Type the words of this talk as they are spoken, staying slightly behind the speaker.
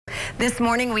This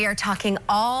morning we are talking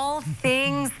all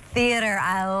things theater.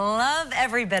 I love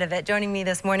every bit of it. Joining me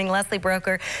this morning, Leslie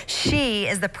Broker. She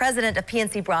is the president of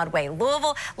PNC Broadway,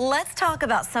 Louisville. Let's talk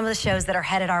about some of the shows that are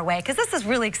headed our way, because this is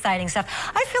really exciting stuff.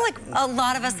 I feel like a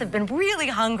lot of us have been really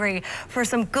hungry for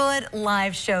some good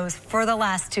live shows for the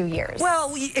last 2 years.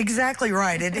 Well, exactly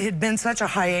right. It had been such a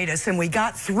hiatus, and we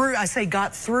got through, I say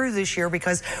got through this year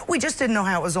because we just didn't know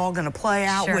how it was all going to play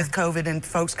out with COVID and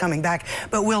folks coming back.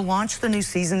 But we'll launch the new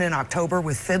season in October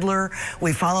with Fiddler.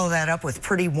 We follow that up with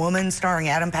Pretty Woman, starring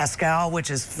Adam Pascal, which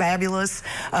is fabulous.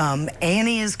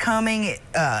 Annie is coming.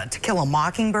 To Kill a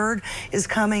Mockingbird is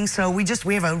coming. So we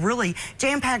have a really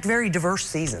jam-packed, very diverse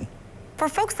season. For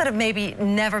folks that have maybe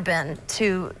never been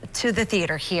to the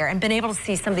theater here and been able to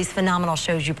see some of these phenomenal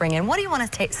shows you bring in, what do you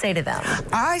want to say to them?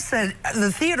 I said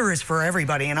the theater is for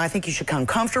everybody, and I think you should come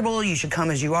comfortable. You should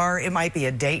come as you are. It might be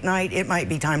a date night. It might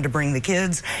be time to bring the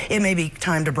kids. It may be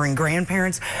time to bring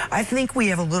grandparents. I think we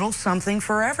have a little something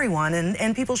for everyone,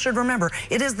 and people should remember,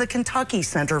 it is the Kentucky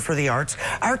Center for the Arts.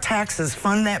 Our taxes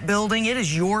fund that building. It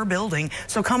is your building,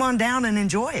 so come on down and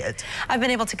enjoy it. I've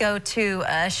been able to go to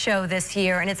a show this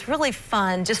year, and it's really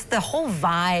fun, just the whole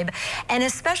vibe, and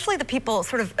especially the people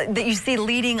sort of that you see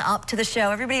leading up to the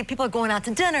show. People are going out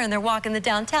to dinner and they're walking the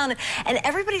downtown, and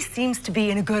everybody seems to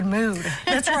be in a good mood.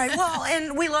 That's right. Well,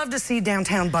 and we love to see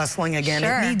downtown bustling again.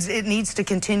 Sure. It needs to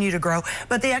continue to grow,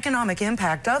 but the economic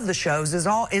impact of the shows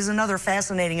is another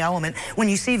fascinating element. When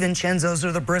you see Vincenzo's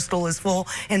or the Bristol is full,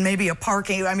 and maybe a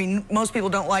parking, I mean, most people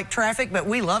don't like traffic, but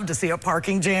we love to see a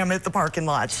parking jam at the parking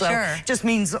lot. So it just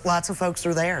means lots of folks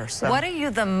are there. So what are you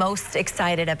the most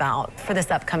excited about for this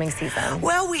upcoming season?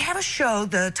 Well, we have a show,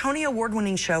 the Tony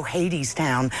Award-winning show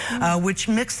Hadestown, which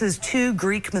mixes two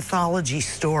Greek mythology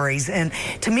stories, and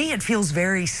to me it feels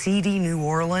very seedy New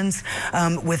Orleans,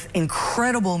 with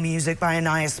incredible music by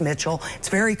Anais Mitchell. It's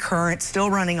very current,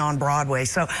 still running on Broadway.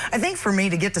 So I think for me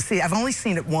to get to see, I've only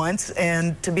seen it once,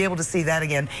 and to be able to see that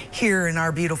again here in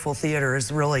our beautiful theater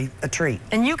is really a treat.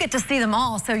 And you get to see them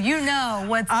all, so you know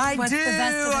what's the best of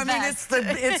the best. I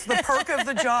mean, it's the perk of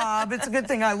the job. It's a good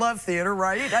thing I love theater,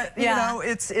 right? You know,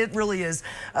 it really is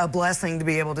a blessing to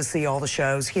be able to see all the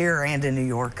shows here and in New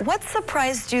York. What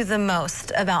surprised you the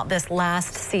most about this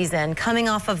last season, coming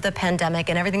off of the pandemic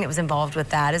and everything that was involved with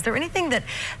that? Is there anything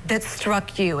that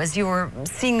struck you as you were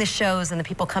seeing the shows and the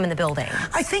people come in the building?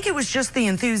 I think it was just the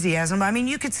enthusiasm. I mean,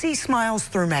 you could see smiles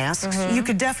through masks. You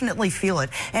could definitely feel it.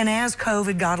 And as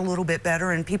COVID got a little bit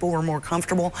better and people were more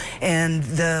comfortable and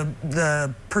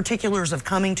the particulars of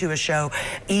coming to a show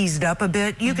eased up a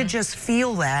bit, you could just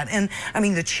feel that. And I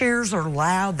mean, the cheers are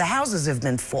loud. The houses have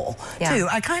been full too.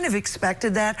 I kind of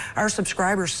expected that. Our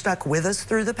subscribers stuck with us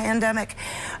through the pandemic.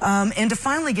 And to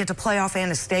finally get to play off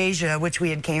Anastasia, which we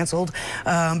had canceled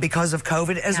because of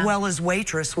COVID, as well as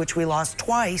Waitress, which we lost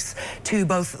twice to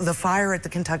both the fire at the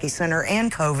Kentucky Center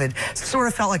and COVID, sort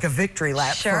of felt like a victory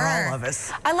lap for all of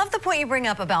us. I love the point you bring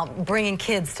up about bringing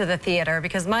kids to the theater,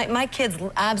 because my kids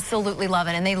absolutely love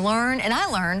it, and they learn, and I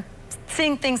learn,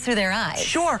 seeing things through their eyes.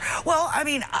 Sure. Well, I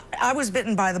mean, I was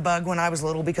bitten by the bug when I was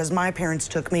little because my parents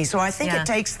took me. So I think it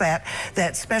takes that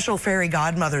special fairy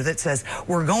godmother that says,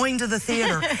 we're going to the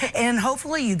theater. And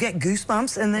hopefully you get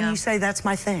goosebumps and then you say, that's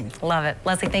my thing. Love it.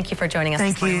 Leslie, thank you for joining us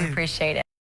this morning. We appreciate it.